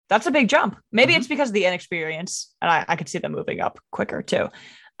 That's a big jump. Maybe it's because of the inexperience, and I could see them moving up quicker too.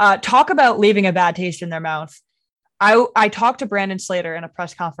 Talk about leaving a bad taste in their mouth. I talked to Brandon Slater in a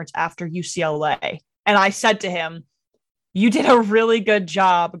press conference after UCLA, and I said to him, you did a really good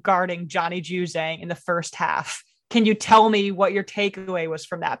job guarding Johnny Juzang in the first half. Can you tell me what your takeaway was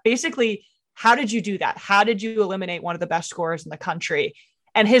from that? Basically, how did you do that? How did you eliminate one of the best scorers in the country?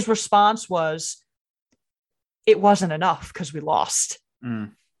 And his response was, it wasn't enough because we lost.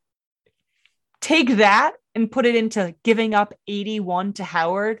 Take that and put it into giving up 81 to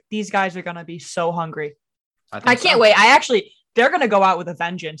Howard. These guys are going to be so hungry. I can't wait. They're going to go out with a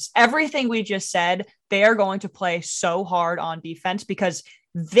vengeance. Everything we just said, they are going to play so hard on defense because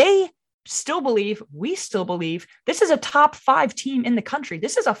we still believe this is a top 5 team in the country.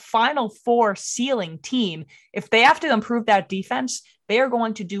 This is a Final Four ceiling team. If they have to improve that defense, they are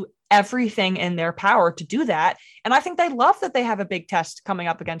going to do everything in their power to do that. And I think they love that they have a big test coming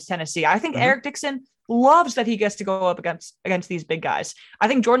up against Tennessee. I think Eric Dixon loves that he gets to go up against these big guys. I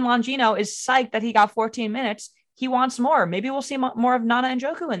think Jordan Longino is psyched that he got 14 minutes. He wants more. Maybe we'll see more of Nana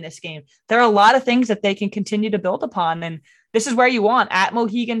Njoku in this game. There are a lot of things that they can continue to build upon. And this is where you want at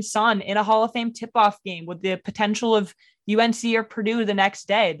Mohegan Sun in a Hall of Fame tip-off game with the potential of UNC or Purdue the next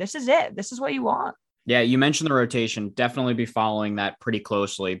day. This is it. This is what you want. Yeah, you mentioned the rotation. Definitely be following that pretty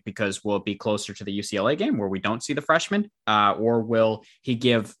closely because we'll be closer to the UCLA game where we don't see the freshmen, or will he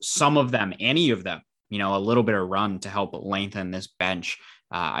give some of them, any of them, a little bit of run to help lengthen this bench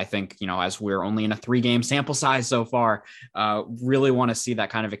I think, as we're only in a 3-game sample size so far, really want to see that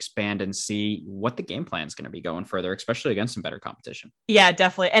kind of expand and see what the game plan is going to be going further, especially against some better competition. Yeah,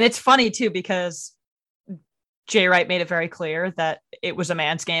 definitely. And it's funny too, because Jay Wright made it very clear that it was a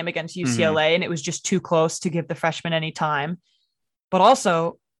man's game against UCLA and it was just too close to give the freshmen any time. But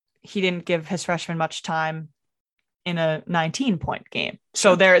also, he didn't give his freshmen much time in a 19-point game.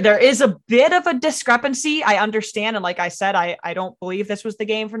 So there is a bit of a discrepancy. I understand. And like I said, I don't believe this was the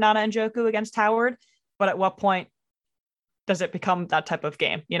game for Nana Njoku against Howard. But at what point does it become that type of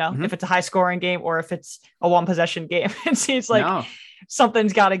game? If it's a high scoring game or if it's a 1-possession game, it seems like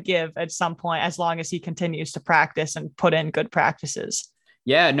something's got to give at some point, as long as he continues to practice and put in good practices.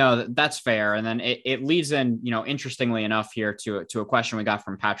 Yeah, no, that's fair. And then it leads in, interestingly enough here to a question we got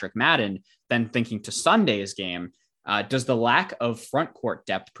from Patrick Madden, then thinking to Sunday's game. Does the lack of front court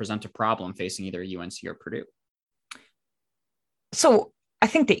depth present a problem facing either UNC or Purdue? So I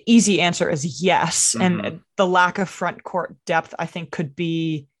think the easy answer is yes. And the lack of front court depth, I think, could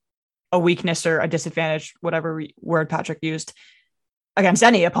be a weakness or a disadvantage, whatever word Patrick used, against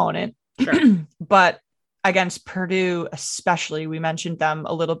any opponent. Sure. But against Purdue, especially, we mentioned them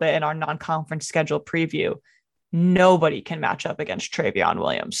a little bit in our non-conference schedule preview. Nobody can match up against Travion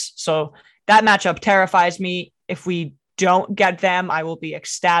Williams. So that matchup terrifies me. If we don't get them, I will be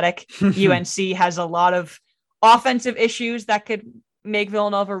ecstatic. UNC has a lot of offensive issues that could make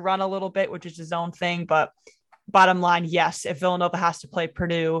Villanova run a little bit, which is his own thing. But bottom line, yes, if Villanova has to play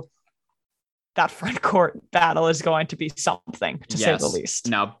Purdue, that front court battle is going to be something, to say the least.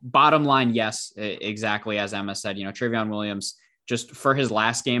 No, bottom line, yes, exactly as Emma said. Travion Williams, just for his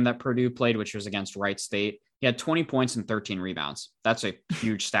last game that Purdue played, which was against Wright State, he had 20 points and 13 rebounds. That's a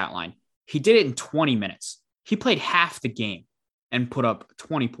huge stat line. He did it in 20 minutes. He played half the game and put up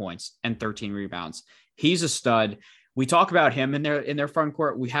 20 points and 13 rebounds. He's a stud. We talk about him in their front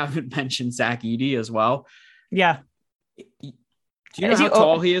court. We haven't mentioned Zach Edey as well. Yeah. Do you know how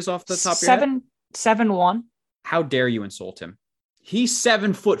tall he is off the top of your head? 7'1". How dare you insult him? He's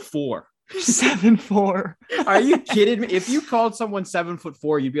 7'4". 7'4". Are you kidding me? If you called someone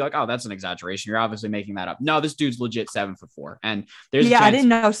 7'4", you'd be like, "Oh, that's an exaggeration. You're obviously making that up." No, this dude's legit 7'4". And there's I didn't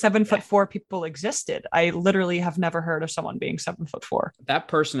know 7'4" people existed. I literally have never heard of someone being 7'4". That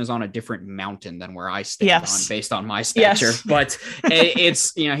person is on a different mountain than where I stand on, based on my stature. Yes. But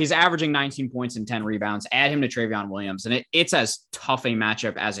it's he's averaging 19 points and 10 rebounds. Add him to Travion Williams, and it's as tough a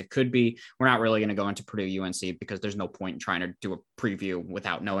matchup as it could be. We're not really going to go into Purdue UNC because there's no point in trying to do a preview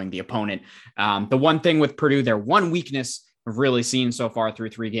without knowing the opponent. The one thing with Purdue, their one weakness we've really seen so far through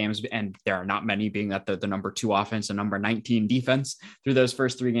 3 games, and there are not many, being that the number 2 offense and number 19 defense through those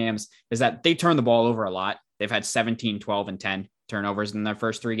first 3 games, is that they turn the ball over a lot. They've had 17, 12, and 10 turnovers in their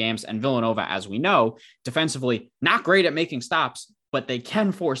first 3 games. And Villanova, as we know, defensively, not great at making stops, but they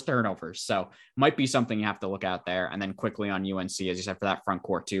can force turnovers. So might be something you have to look out there. And then quickly on UNC, as you said, for that front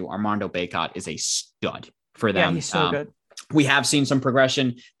court too, Armando Bacot is a stud for them. Yeah, he's so good. We have seen some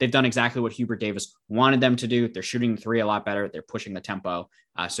progression. They've done exactly what Hubert Davis wanted them to do. They're shooting the 3 a lot better. They're pushing the tempo.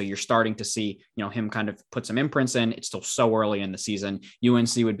 So you're starting to see, him kind of put some imprints in. It's still so early in the season. UNC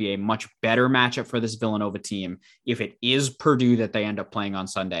would be a much better matchup for this Villanova team if it is Purdue that they end up playing on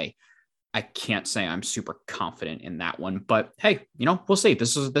Sunday. I can't say I'm super confident in that one, but hey, we'll see.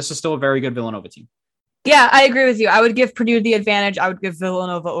 This is still a very good Villanova team. Yeah, I agree with you. I would give Purdue the advantage. I would give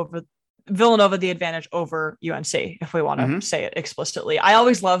Villanova the advantage over UNC, if we want to say it explicitly. I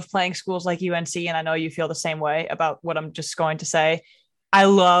always love playing schools like UNC, and I know you feel the same way about what I'm just going to say. I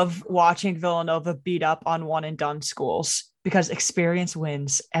love watching Villanova beat up on one and done schools because experience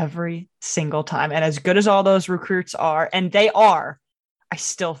wins every single time. And as good as all those recruits are, and they are, I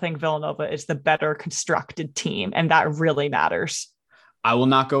still think Villanova is the better constructed team, and that really matters. I will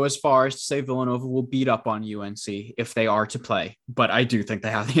not go as far as to say Villanova will beat up on UNC if they are to play, but I do think they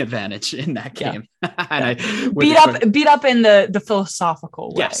have the advantage in that game. Yeah. And beat up in the philosophical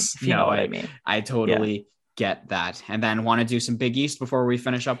way. Yes, if you know what I mean. I totally get that. And then want to do some Big East before we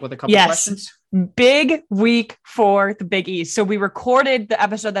finish up with a couple questions? Big week for the Big East. So we recorded the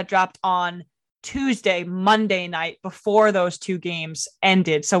episode that dropped on Tuesday, Monday night before those 2 games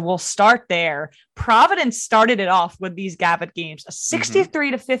ended. So we'll start there. Providence started it off with these Gavitt games, a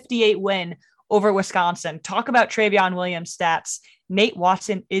 63-58 win over Wisconsin. Talk about Travion Williams stats. Nate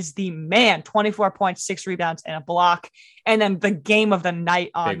Watson is the man, 24 points, 6 rebounds, and a block. And then the game of the night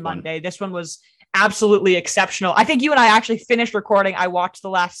on Monday. This one was absolutely exceptional. I think you and I actually finished recording. I watched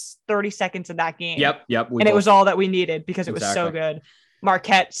the last 30 seconds of that game. Yep. And it was all that we needed because it was so good.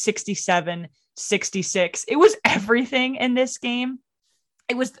 Marquette, 67. 66. It was everything in this game.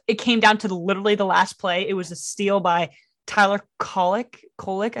 It came down to literally the last play. It was a steal by Tyler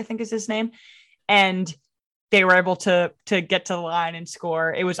Kolick, I think is his name. And they were able to get to the line and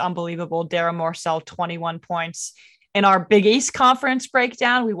score. It was unbelievable. Darren Morsell, 21 points. In our Big East Conference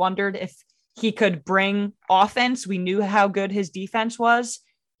breakdown, we wondered if he could bring offense. We knew how good his defense was.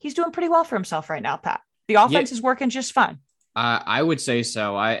 He's doing pretty well for himself right now, Pat. The offense is working just fine. I would say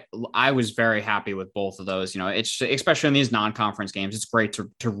so. I was very happy with both of those. It's especially in these non-conference games, it's great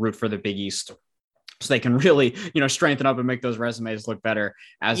to root for the Big East so they can really, strengthen up and make those resumes look better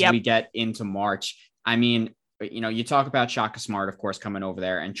as we get into March. I mean, you talk about Shaka Smart, of course, coming over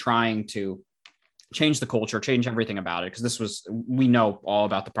there and trying to change the culture, change everything about it. Because we know all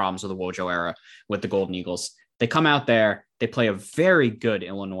about the problems of the Wojo era with the Golden Eagles. They come out there, they play a very good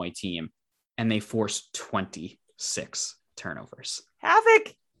Illinois team, and they force 26 turnovers.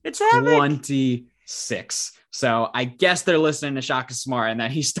 Havoc. It's havoc. 26. So I guess they're listening to Shaka Smart and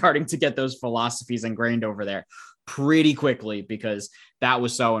that he's starting to get those philosophies ingrained over there pretty quickly, because that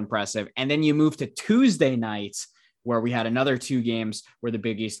was so impressive. And then you move to Tuesday night, where we had another 2 games where the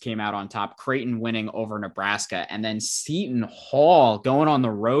Big East came out on top. Creighton winning over Nebraska, and then Seton Hall going on the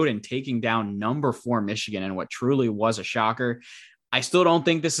road and taking down number 4 Michigan in what truly was a shocker. I still don't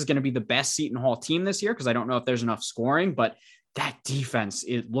think this is going to be the best Seton Hall team this year, because I don't know if there's enough scoring, but that defense,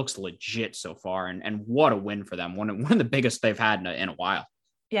 it looks legit so far. And what a win for them. One of the biggest they've had in a while.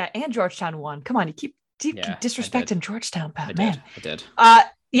 Yeah. And Georgetown won. Come on. You keep disrespecting Georgetown, Pat. I did.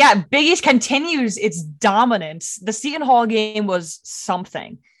 Yeah, Big East continues its dominance. The Seton Hall game was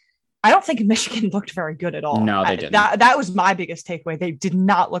something. I don't think Michigan looked very good at all. No, they didn't. That was my biggest takeaway. They did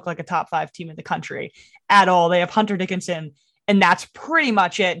not look like a top 5 team in the country at all. They have Hunter Dickinson, and that's pretty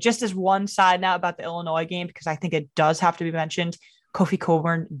much it. Just as one side note about the Illinois game, because I think it does have to be mentioned, Kofi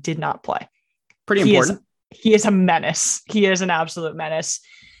Cockburn did not play. Pretty important. He is a menace. He is an absolute menace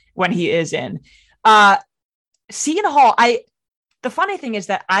when he is in. Seton Hall, the funny thing is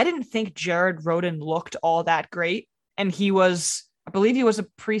that I didn't think Jared Roden looked all that great. And I believe he was a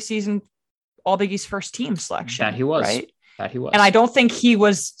preseason All Big East first team selection. That he was. Right? That he was. And I don't think he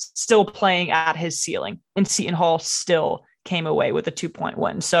was still playing at his ceiling. And Seton Hall still came away with a 2-point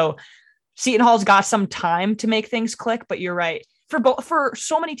win. So Seton Hall's got some time to make things click, but you're right. For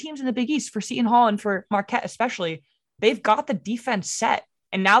so many teams in the Big East, for Seton Hall and for Marquette especially, they've got the defense set.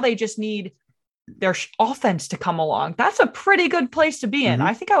 And now they just need their offense to come along. That's a pretty good place to be in. Mm-hmm.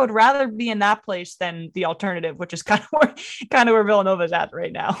 I think I would rather be in that place than the alternative, which is kind of where Villanova's at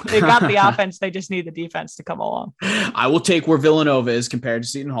right now. They got the offense. They just need the defense to come along. I will take where Villanova is compared to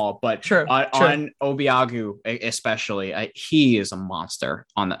Seton Hall, but on Obiagu, especially, he is a monster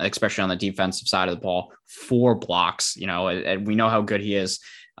especially on the defensive side of the ball. 4 blocks, and we know how good he is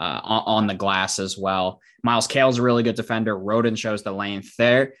on the glass as well. Miles Kale's a really good defender. Roden shows the length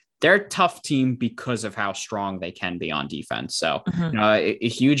there. They're a tough team because of how strong they can be on defense. So a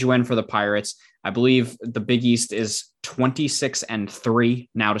huge win for the Pirates. I believe the Big East is 26-3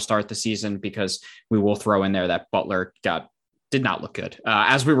 now to start the season, because we will throw in there that Butler did not look good.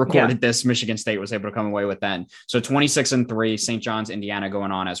 As we recorded this, Michigan State was able to come away with then. So 26-3, St. John's, Indiana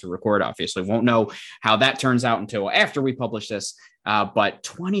going on as we record. Obviously won't know how that turns out until after we publish this. But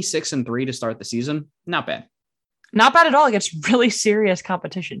 26-3 to start the season, not bad. Not bad at all against really serious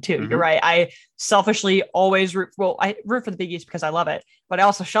competition too. Mm-hmm. You're right. I selfishly always I root for the Big East because I love it, but I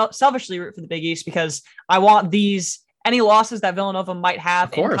also selfishly root for the Big East because I want any losses that Villanova might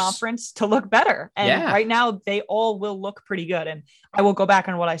have in conference to look better. And right now they all will look pretty good. And I will go back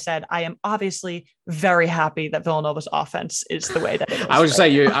on what I said. I am obviously very happy that Villanova's offense is the way that it is. I was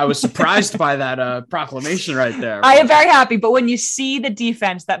I was surprised by that proclamation right there. I am very happy. But when you see the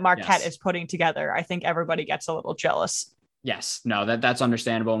defense that Marquette is putting together, I think everybody gets a little jealous. Yes, no, that's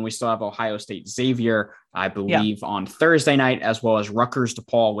understandable. And we still have Ohio State Xavier, I believe, on Thursday night, as well as Rutgers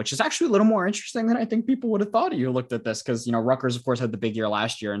DePaul, which is actually a little more interesting than I think people would have thought. You looked at this because, Rutgers, of course, had the big year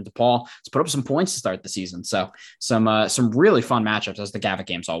last year, and DePaul has put up some points to start the season. So some really fun matchups, as the Gavitt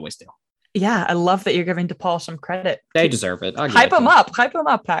games always do. Yeah, I love that you're giving DePaul some credit. They deserve it. Hype them up,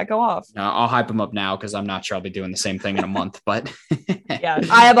 Pat. Go off. I'll hype them up now because I'm not sure I'll be doing the same thing in a month. But yeah,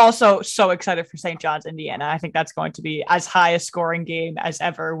 I am also so excited for St. John's, Indiana. I think that's going to be as high a scoring game as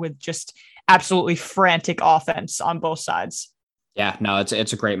ever, with just absolutely frantic offense on both sides. Yeah, no, it's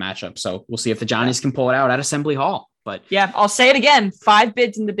a great matchup. So we'll see if the Johnnies can pull it out at Assembly Hall. But yeah, I'll say it again. 5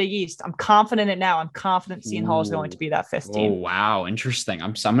 bids in the Big East. I'm confident it now. I'm confident Seton Hall is going to be that 5th team. Oh, wow. Interesting.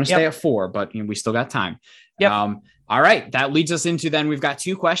 I'm going to stay at 4, but we still got time. Yep. All right. That leads us into then we've got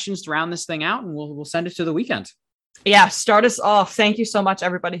 2 questions to round this thing out, and we'll send it to the weekend. Yeah. Start us off. Thank you so much,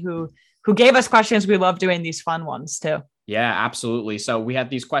 everybody who gave us questions. We love doing these fun ones too. Yeah, absolutely. So we had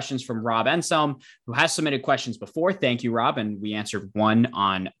these questions from Rob Enselm, who has submitted questions before. Thank you, Rob. And we answered one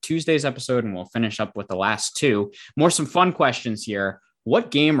on Tuesday's episode, and we'll finish up with the last two. Some fun questions here.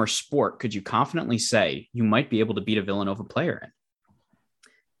 What game or sport could you confidently say you might be able to beat a Villanova player in?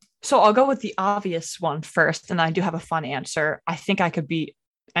 So I'll go with the obvious one first, and I do have a fun answer. I think I could beat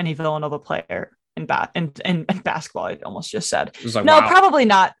any Villanova player in basketball. I almost just said. Like, no, wow. Probably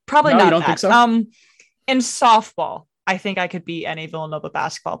not. Probably not. You don't think so? In softball, I think I could beat any Villanova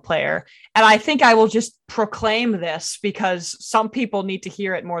basketball player. And I think I will just proclaim this because some people need to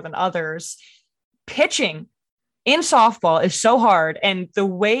hear it more than others. Pitching in softball is so hard. And the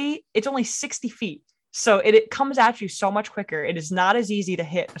way it's only 60 feet. So it comes at you so much quicker. It is not as easy to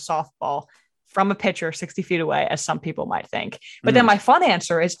hit a softball from a pitcher 60 feet away as some people might think. But then my fun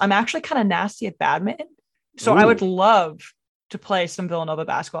answer is I'm actually kind of nasty at badminton. So I would love to play some Villanova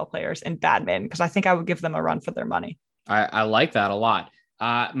basketball players in badminton because I think I would give them a run for their money. I like that a lot.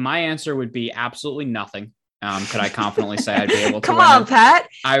 My answer would be absolutely nothing. Could I confidently say I'd be able to? Come on, Pat.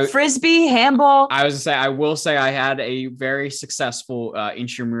 Frisbee, handball. I will say I had a very successful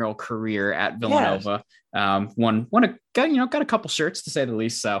intramural career at Villanova. Yes. Got a couple shirts to say the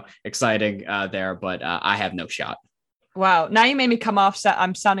least. So exciting there, but I have no shot. Wow. Now you made me come off set.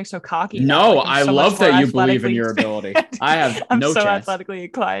 I'm sounding so cocky. No, I love that you believe in your ability. I have no chance. Athletically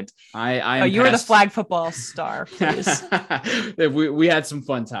inclined. You were the flag football star, please. we had some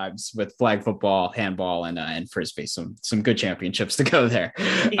fun times with flag football, handball, and Frisbee. Some good championships to go there.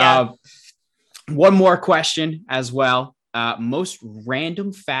 Yeah. One more question as well. Most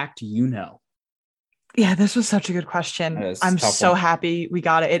random fact you know. Yeah, this was such a good question. I'm so happy we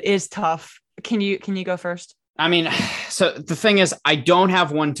got it. It is tough. Can you go first? I mean, so the thing is, I don't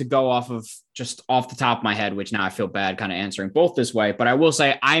have one to go off of just off the top of my head, which now I feel bad kind of answering both this way. But I will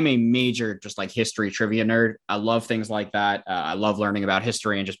say I'm a major just like history trivia nerd. I love things like that. I love learning about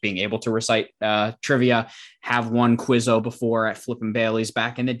history and just being able to recite trivia. Have won Quizzo before at Flippin' Bailey's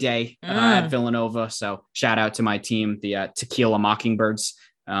back in the day at Villanova. So shout out to my team, the Tequila Mockingbirds.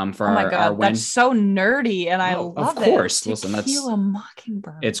 For our win. That's so nerdy, and I love it. Of course, listen, Tequila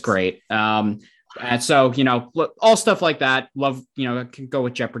Mockingbirds. It's great. And so, all stuff like that. Love, I can go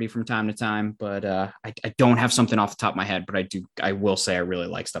with Jeopardy from time to time, but I don't have something off the top of my head, but I will say I really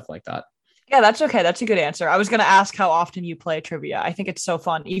like stuff like that. Yeah, that's okay. That's a good answer. I was going to ask how often you play trivia. I think it's so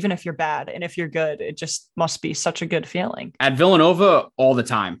fun, even if you're bad. And if you're good, it just must be such a good feeling. At Villanova, all the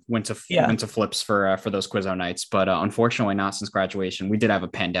time, went to flips for those Quizzo nights. But unfortunately, not since graduation. We did have a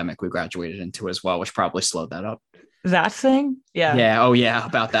pandemic we graduated into as well, which probably slowed that up. That thing? Yeah. Yeah. Oh, yeah.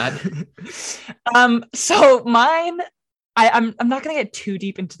 About that. So mine, I'm not going to get too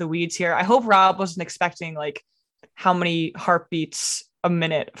deep into the weeds here. I hope Rob wasn't expecting like how many heartbeats a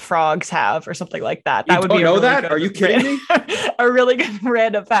minute frogs have or something like that. That would be know that? Are you kidding me? A really good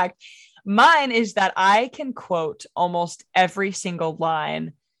random fact. Mine is that I can quote almost every single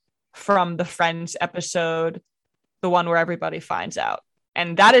line from the Friends episode, the one where everybody finds out.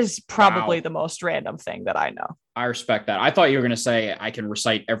 And that is probably the most random thing that I know. I respect that. I thought you were going to say I can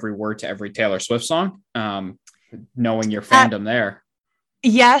recite every word to every Taylor Swift song, knowing your fandom there.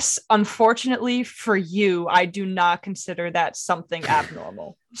 Yes, unfortunately for you, I do not consider that something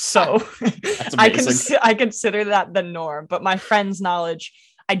abnormal. So I consider that the norm, but my friend's knowledge,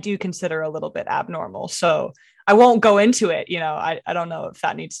 I do consider a little bit abnormal. So I won't go into it. I don't know if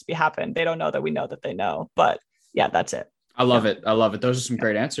that needs to be happened. They don't know that we know that they know, but yeah, that's it. I love it. I love it. Those are some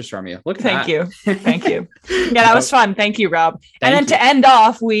great answers from you. Look at that. Thank you. Yeah, that was fun. Thank you, Rob. To end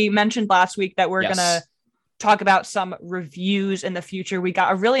off, we mentioned last week that we're going to talk about some reviews in the future. We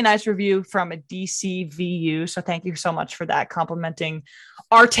got a really nice review from a DCVU. So thank you so much for that, complimenting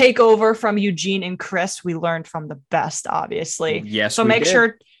our takeover from Eugene and Chris. We learned from the best, obviously. Yes. So make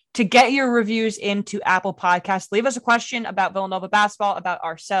sure to get your reviews into Apple Podcasts. Leave us a question about Villanova basketball, about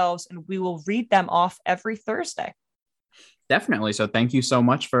ourselves, and we will read them off every Thursday. Definitely. So thank you so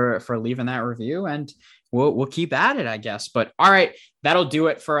much for leaving that review, and we'll keep at it, I guess. But all right, that'll do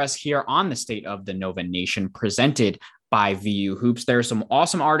it for us here on the State of the Nova Nation, presented by VU Hoops. There are some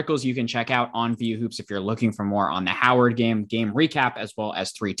awesome articles you can check out on VU Hoops if you're looking for more on the Howard game recap, as well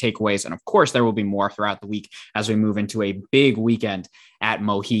as 3 takeaways. And of course, there will be more throughout the week as we move into a big weekend at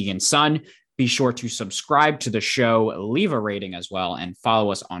Mohegan Sun. Be sure to subscribe to the show, leave a rating as well, and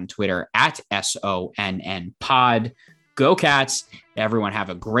follow us on Twitter at SONNPod. Go Cats. Everyone have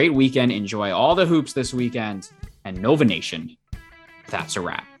a great weekend. Enjoy all the hoops this weekend. And Nova Nation, that's a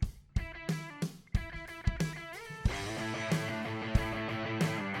wrap.